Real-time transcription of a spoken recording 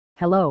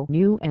Hello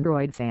new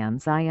Android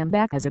fans, I am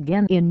back as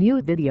again in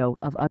new video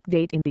of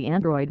update in the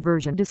Android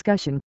version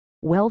discussion.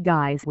 Well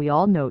guys, we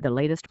all know the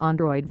latest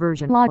Android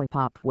version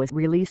Lollipop was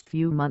released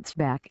few months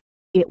back.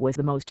 It was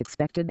the most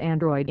expected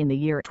Android in the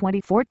year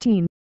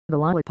 2014. The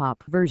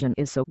Lollipop version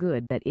is so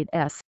good that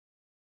its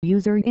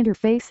user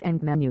interface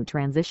and menu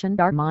transition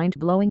are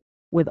mind-blowing.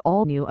 With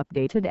all new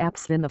updated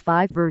apps, then the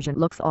 5 version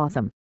looks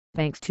awesome.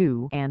 Thanks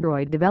to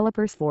Android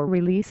developers for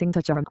releasing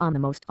such ARM on the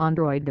most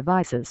Android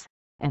devices,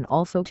 and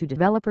also to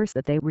developers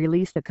that they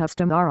release the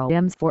custom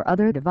ROMs for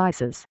other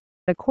devices.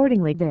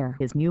 Accordingly, there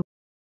is new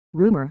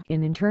rumor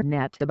in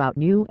internet about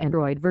new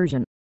Android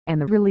version, and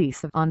the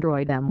release of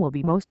Android M will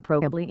be most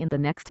probably in the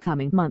next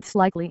coming months,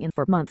 likely in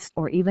 4 months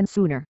or even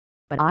sooner.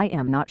 But I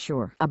am not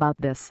sure about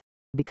this,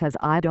 because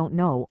I don't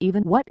know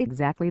even what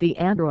exactly the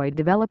Android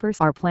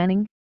developers are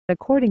planning.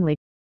 Accordingly,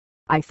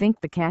 I think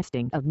the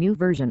casting of new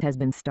version has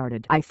been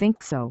started. I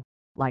think so,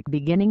 like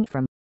beginning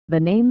from the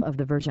name of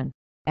the version,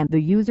 and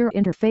the user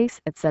interface,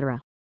 etc.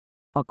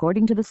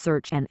 According to the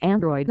search, an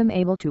Android M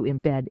able to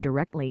embed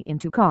directly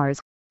into cars,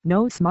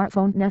 no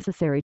smartphone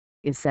necessary,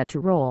 is set to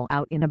roll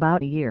out in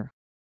about a year.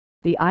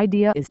 The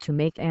idea is to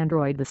make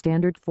Android the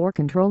standard for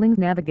controlling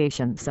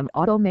navigation. Some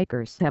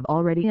automakers have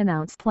already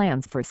announced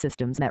plans for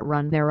systems that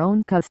run their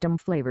own custom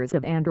flavors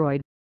of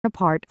Android.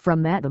 Apart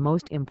from that, the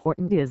most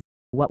important is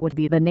what would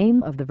be the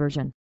name of the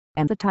version,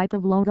 and the type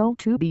of logo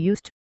to be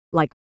used,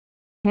 like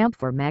Hamp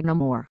for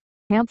Magnum or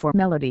Hamp for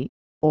Melody,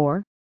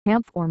 or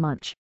Hamp for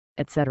Munch,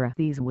 etc.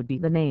 These would be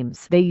the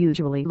names they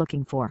usually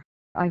looking for.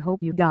 I hope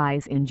you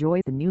guys enjoy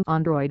the new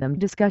Android M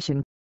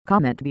discussion.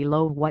 Comment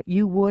below what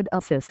you would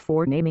assist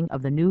for naming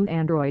of the new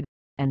Android,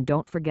 and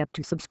don't forget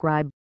to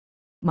subscribe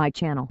my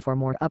channel for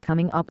more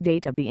upcoming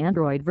update of the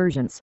Android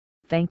versions.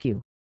 Thank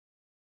you.